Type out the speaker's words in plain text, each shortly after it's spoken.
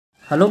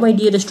Hello my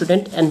dear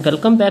student and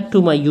welcome back to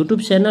my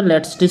YouTube channel.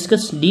 Let's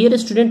discuss. Dear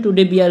student,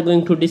 today we are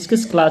going to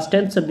discuss class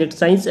 10 subject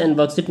science and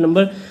worksheet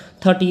number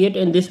 38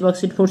 and this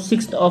worksheet for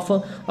 6th of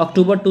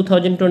October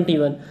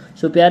 2021.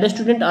 So प्यारे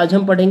student, आज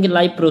हम पढ़ेंगे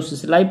life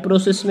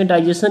process में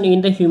digestion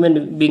in the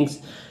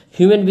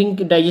human being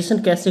digestion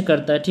कैसे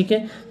करता है। ठीक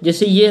है,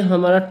 जैसे ये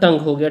हमारा टंग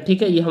हो गया,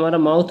 ठीक है, ये हमारा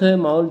माउथ है।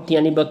 माउथ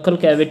यानी बक्कल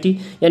कैविटी,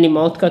 यानी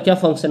माउथ का क्या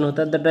फंक्शन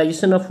होता है। The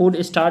digestion of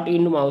food start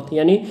in mouth,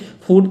 यानी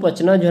फूड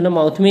पचना जो है ना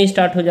माउथ में ही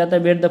स्टार्ट हो जाता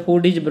है। Where the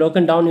food is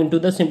broken down into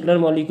the simpler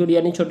molecule,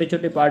 यानी छोटे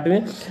छोटे पार्ट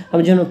में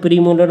हम जो है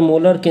प्रीमोलर,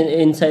 मोलर,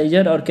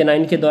 इंसाइजर और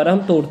केनाइन के द्वारा हम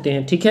तोड़ते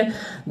हैं। ठीक है,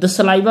 the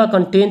saliva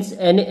contains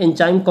an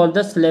enzyme called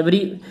the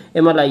salivary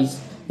एमालाइज,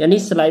 यानी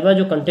सलाइवा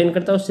जो कंटेन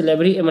करता है वो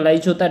सिलेवरी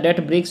एमालाइज होता है। Date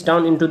breaks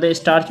down into the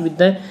starch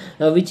with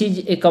the which is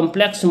a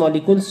complex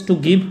molecules to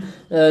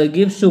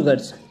give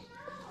sugars.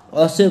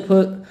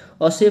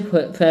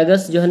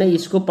 ऑसिफेगस जो है ना,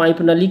 इसको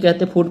पाइप नली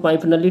कहते हैं, फूड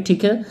पाइप नली।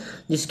 ठीक है,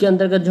 जिसके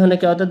अंतर्गत जो है ना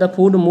क्या होता है, the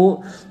food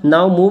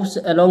now moves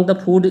along the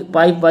food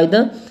pipe by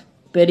the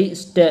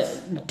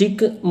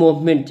पेरिस्टेटिक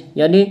movement,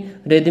 यानी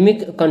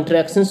रिदमिक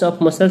कंट्रैक्शंस ऑफ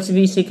मसल्स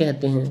भी इसे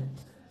कहते हैं।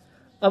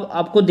 अब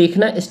आपको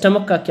देखना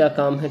स्टमक का क्या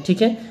काम है।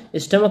 ठीक है,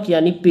 स्टमक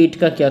यानी पेट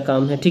का क्या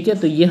काम है। ठीक है,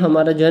 तो ये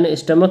हमारा जो है ना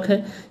स्टमक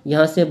है,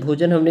 यहाँ से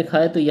भोजन हमने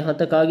खाया तो यहाँ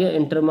तक आ गया,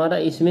 एंटर मारा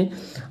इसमें।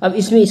 अब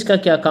इसमें इसका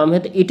क्या काम है,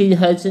 तो it is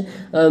has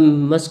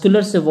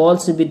muscular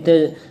walls with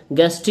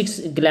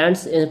गैस्ट्रिक्स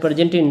glands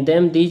present in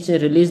them, these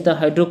release the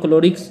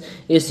hydrochloric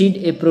acid,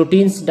 A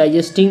proteins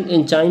digesting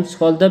enzymes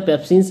called the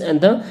पेप्सिन्स and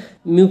the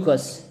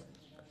mucus.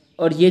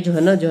 और ये जो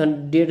है ना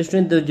डियर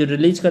स्टूडेंट, जो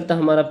रिलीज करता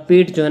है हमारा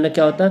पेट जो है ना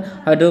क्या होता है,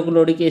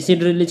 हाइड्रोक्लोरिक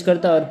एसिड रिलीज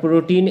करता है और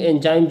प्रोटीन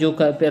एंजाइम जो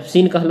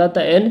पेप्सिन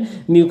कहलाता है, एंड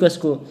म्यूकस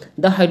को।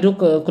 The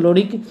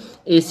hydrochloric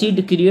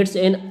acid creates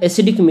an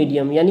acidic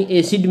medium, यानी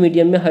एसिड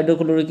मीडियम में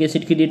हाइड्रोक्लोरिक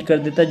एसिड क्रिएट कर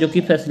देता है, जो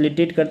कि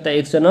फैसिलिटेट करता है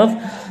action of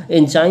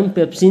enzyme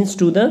पेप्सिन्स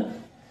to the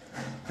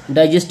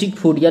डाइजेस्टिक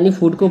food, यानी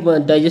फूड को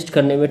डाइजेस्ट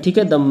करने में। ठीक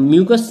है, the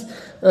mucus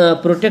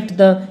protect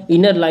the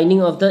inner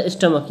lining of the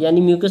stomach,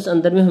 यानी म्यूकस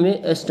अंदर में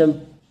हमें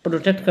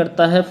प्रोटेक्ट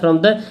करता है from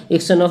the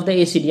action of the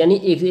acid, यानी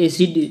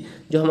एसिड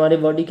जो हमारे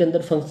बॉडी के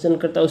अंदर फंक्शन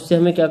करता है उससे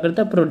हमें क्या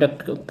करता है,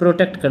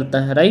 प्रोटेक्ट करता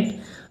है। राइट,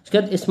 उसके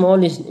बाद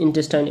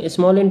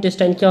स्मॉल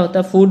इंटेस्टाइन क्या होता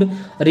है, food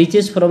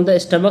reaches from the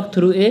stomach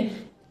through a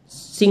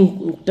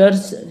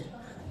sphincters,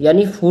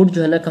 यानी फूड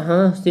जो है ना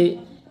कहाँ से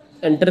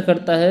एंटर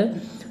करता है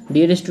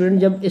डियर स्टूडेंट,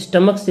 जब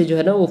स्टमक से जो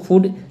है ना वो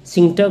फूड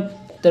स्फिंक्टर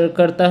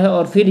करता है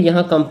और फिर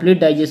यहाँ कंप्लीट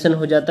डाइजेशन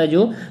हो जाता है,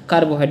 जो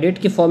कार्बोहाइड्रेट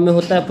के फॉर्म में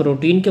होता है,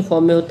 प्रोटीन के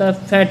फॉर्म में होता है,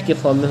 फैट के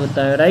फॉर्म में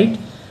होता है। राइट,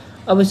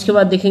 अब इसके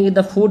बाद देखेंगे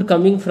the food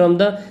coming from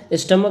the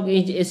stomach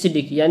is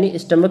acidic, यानी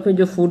स्टमक में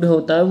जो फूड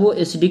होता है वो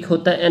एसिडिक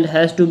होता है, and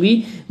has to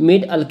be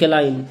made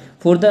alkaline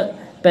for the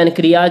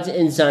pancreas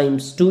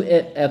enzymes to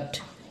act,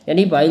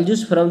 यानी bile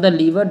juice from the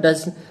liver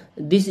does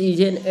this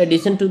is an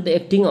addition to the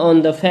acting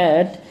on the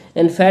fat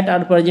and fat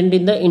are present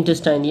in the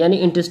intestine, यानी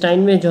intestine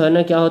में जो है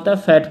ना क्या होता है,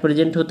 fat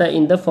present होता है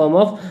in the form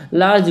of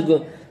large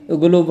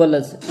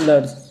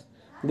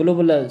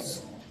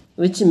ग्लोबुलस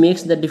which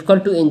makes the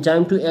difficult to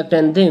enzyme to act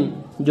and them,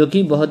 जो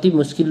कि बहुत ही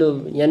मुश्किल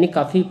यानी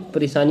काफ़ी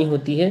परेशानी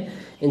होती है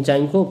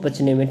एंजाइम को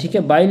पचने में। ठीक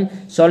है, bile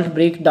salt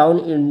break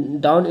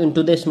down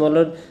into the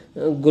smaller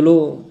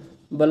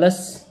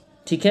ग्लोबुलस,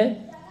 ठीक है,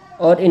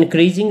 और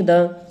increasing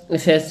the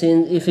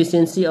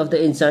efficiency of the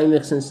enzyme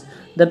actions.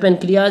 The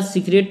pancreas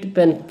secrete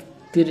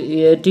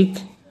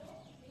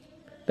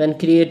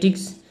pancreatic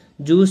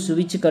juice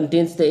which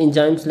contains the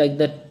enzymes like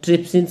the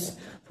trypsins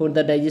for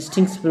the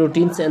digesting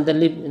proteins and the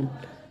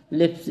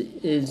lips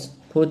is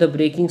for the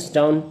breaking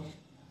down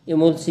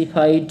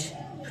emulsified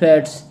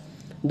fats.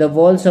 The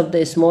walls of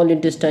the small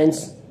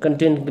intestines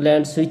contain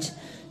glands which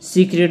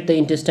secrete the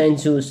intestine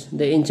juice.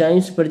 The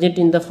enzymes present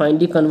in the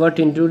finally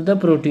convert into the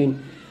protein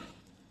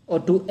और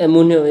to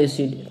amino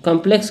acid.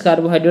 Complex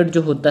carbohydrate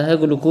जो होता है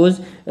glucose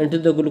into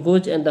the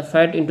glucose and the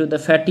fat into the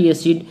fatty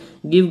acid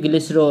give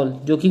glycerol,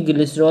 जो कि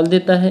glycerol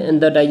देता है,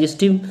 and the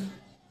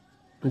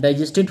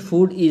digested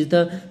food is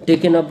the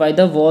taken up by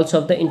the walls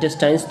of the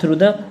intestines through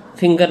the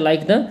finger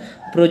like the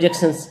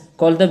projections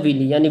called the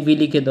villi, यानी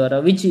villi के द्वारा,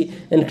 which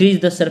increase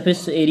the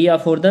surface area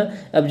for the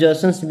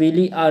absorptions.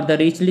 Villi are the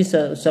richly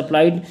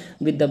supplied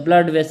with the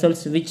blood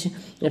vessels which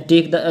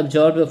take the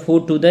absorbed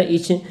food to the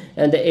each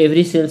and the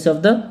every cells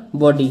of the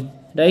body.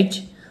 Right,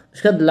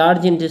 उसका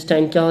large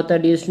intestine क्या होता है,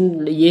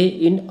 ये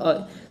in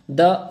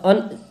the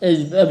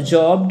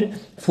अनअब्जॉर्ब्ड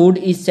food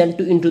is sent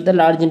to into the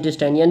large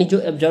intestine, यानी जो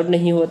absorb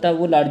नहीं होता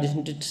वो लार्ज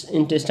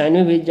इंटेस्टाइन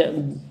में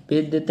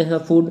भेज देते हैं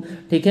फूड।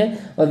 ठीक है,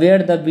 और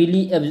where the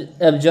Billy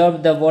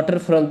absorb the water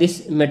from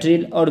this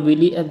material, और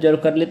बिली एब्जॉर्ब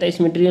कर लेता है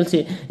इस मटेरियल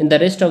से, in the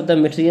rest of the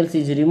materials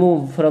is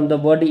remove from the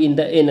body in the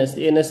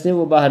anus से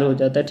वो बाहर हो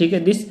जाता है। ठीक है,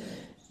 this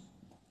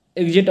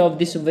exit of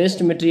this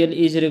waste material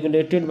is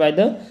regulated by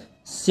the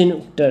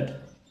sphincter.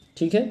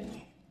 ठीक है,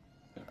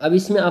 अब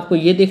इसमें आपको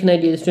ये देखना है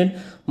डियर स्टूडेंट,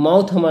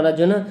 माउथ हमारा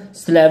जो ना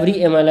सिलेवरी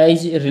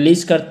एमालाइज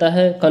रिलीज करता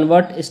है,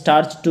 कन्वर्ट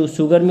स्टार्च टू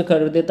शुगर में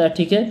कर देता है।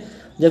 ठीक है,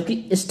 जबकि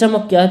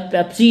स्टमक क्या है,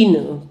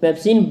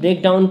 pepsin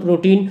break down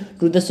protein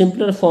to the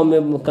simpler form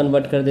में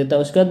कन्वर्ट कर देता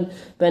है। उसका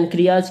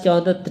पैनक्रियाज क्या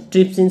होता है,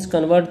 ट्रिप्सिन्स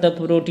convert the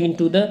protein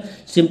to the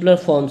simpler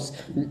forms,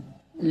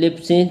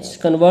 लिप्सिन्स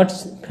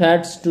converts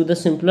fats to the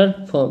simpler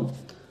form.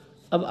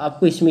 अब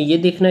आपको इसमें ये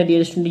देखना है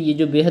डियर स्टूडेंट, ये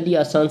जो बेहद ही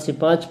आसान से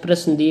 5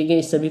 प्रश्न दिए गए,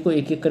 इस सभी को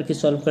एक एक करके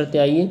सॉल्व करते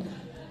आइए।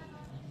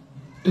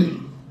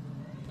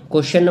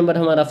 क्वेश्चन नंबर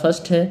हमारा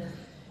फर्स्ट है,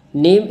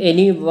 name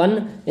any one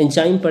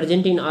enzyme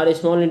present in are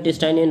small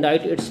intestine and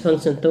right its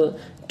function. तो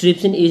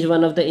trypsin is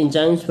one of the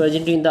enzymes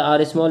present in the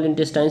are small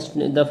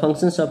intestine. The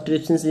functions of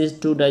trypsin is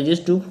to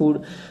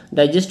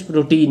digest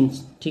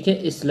proteins, ठीक है,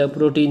 इसलिए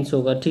proteins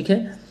होगा, ठीक है।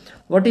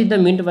 What is the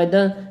meant by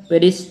the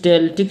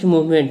peristaltic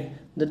movement.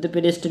 That the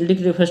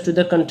peristaltic refers to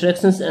the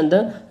contractions and the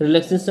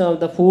relaxation of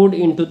the food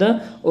into the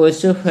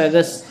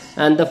oesophagus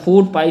and the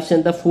food pipes,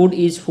 and the food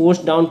is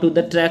forced down to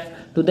the tract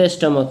to the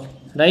stomach,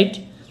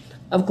 right?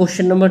 अब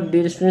question number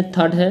dear student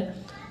third है,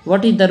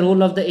 what is the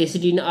role of the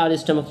acid in are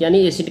stomach. यानी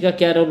acid का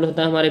क्या role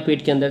होता है हमारे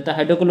पेट के अंदर। तो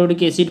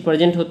हाइड्रोक्लोरिक एसिड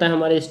प्रेजेंट होता है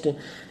हमारे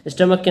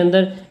स्टमक के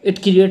अंदर। It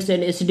creates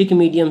an acidic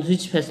medium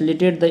which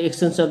facilitate the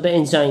actions of the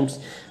enzymes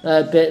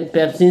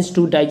पेप्सिन्स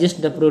to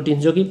digest the protein,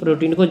 जो कि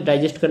प्रोटीन को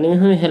डाइजेस्ट करने में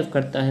हमें हेल्प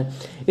करता है।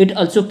 It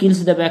also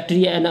kills the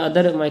bacteria and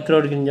other micro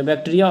organism.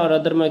 Bacteria और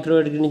अदर माइक्रो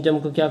ऑर्गेनिज्म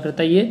को क्या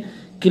करता है, ये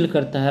किल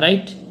करता है,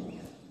 राइट।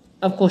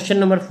 अब क्वेश्चन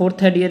नंबर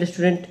फोर्थ है dear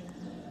student,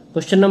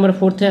 question number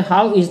fourth है,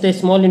 how is the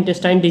small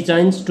intestine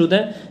designs to the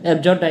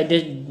absorb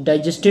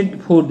digested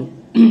food.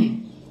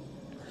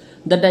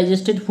 The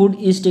digested food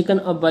is taken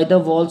up by the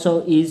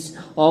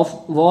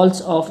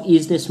walls of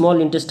the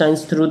small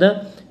intestines through the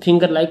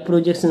finger like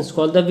projections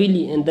called the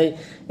villi, and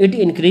it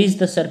increase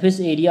the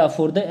surface area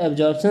for the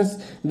absorptions.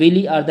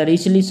 Villi are the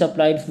richly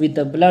supplied with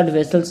the blood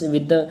vessels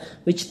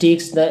which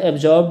takes the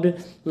absorbed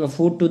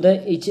food to the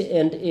each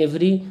and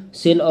every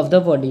cell of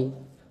the body.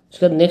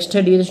 उसका next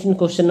है dear student,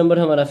 question number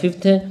हमारा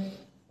fifth है,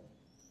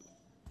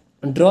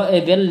 draw a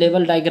well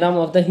level diagram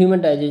of the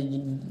human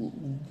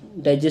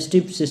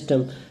digestive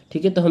system.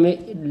 ठीक है, तो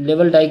हमें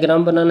level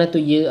diagram बनाना है, तो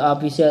ये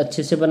आप इसे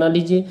अच्छे से बना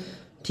लीजिए,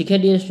 ठीक है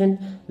डियर स्टूडेंट।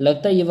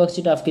 लगता है ये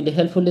वर्कशीट आपके लिए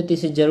हेल्पफुल है, तो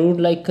इसे जरूर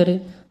लाइक करें।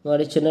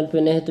 हमारे चैनल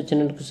पे नए हैं तो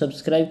चैनल को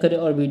सब्सक्राइब करें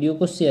और वीडियो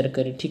को शेयर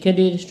करें, ठीक है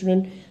डियर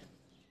स्टूडेंट,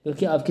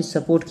 क्योंकि आपकी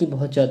सपोर्ट की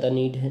बहुत ज़्यादा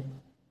नीड है।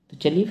 तो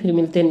चलिए फिर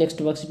मिलते हैं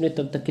नेक्स्ट वर्कशीट में,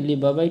 तब तक के लिए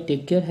bye bye,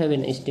 take care, have a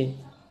nice day.